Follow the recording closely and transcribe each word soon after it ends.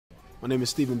My name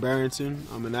is Stephen Barrington.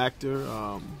 I'm an actor.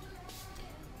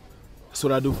 That's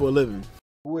what I do for a living.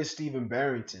 Who is Stephen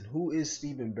Barrington? Who is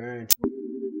Stephen Barrington?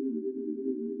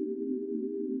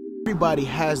 Everybody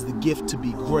has the gift to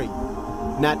be great.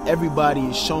 Not everybody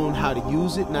is shown how to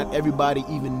use it. Not everybody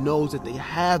even knows that they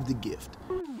have the gift.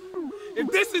 If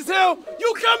this is hell,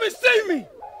 you come and see me!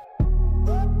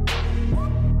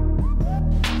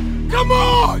 Come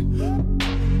on!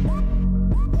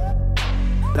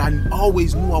 But I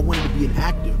always knew I wanted to be an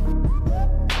actor.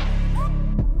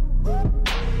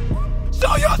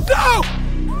 Show yourself!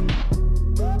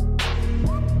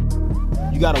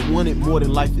 You gotta want it more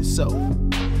than life itself.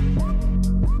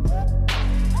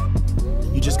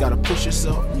 You just gotta push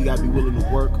yourself. You gotta be willing to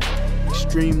work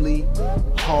extremely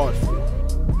hard for it.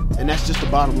 And that's just the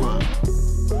bottom line.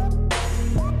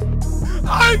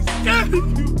 I'm scared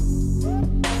of you!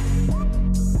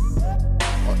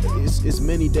 It's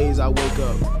many days I wake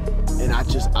up and I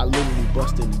literally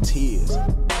bust into tears.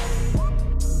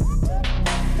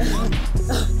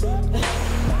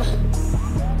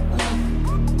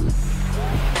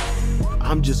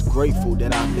 I'm just grateful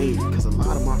that I made it because a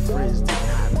lot of my friends did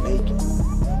not make it.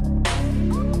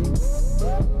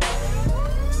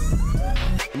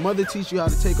 Mother teach you how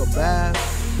to take a bath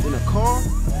in a car,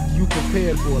 you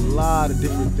prepared for a lot of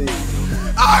different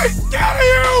things. I'm scared of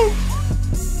you!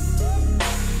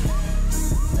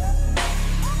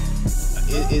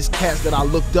 It's cats that I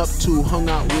looked up to, hung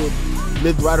out with,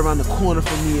 lived right around the corner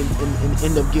from me and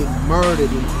end up getting murdered.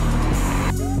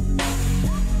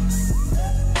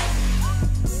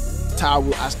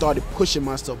 I started pushing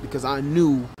myself because I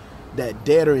knew that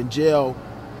dead or in jail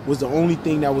was the only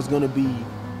thing that was gonna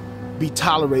be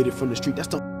tolerated from the street. That's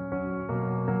the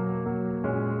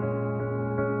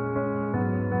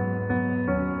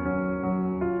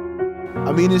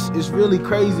I mean, it's really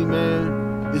crazy,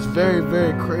 man. It's very,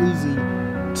 very crazy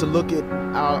to look at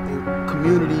our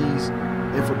communities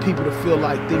and for people to feel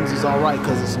like things is all right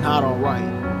because it's not all right.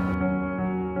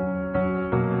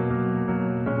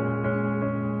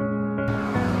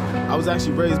 I was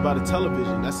actually raised by the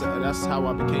television. That's how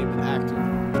I became an actor.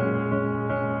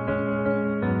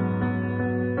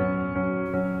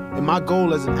 And my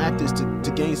goal as an actor is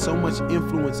to gain so much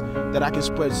influence that I can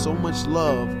spread so much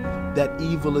love that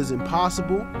evil is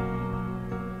impossible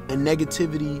and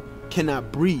negativity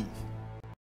cannot breathe.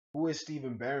 Who is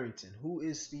Stephen Barrington? Who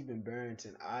is Stephen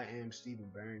Barrington? I am Stephen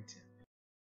Barrington.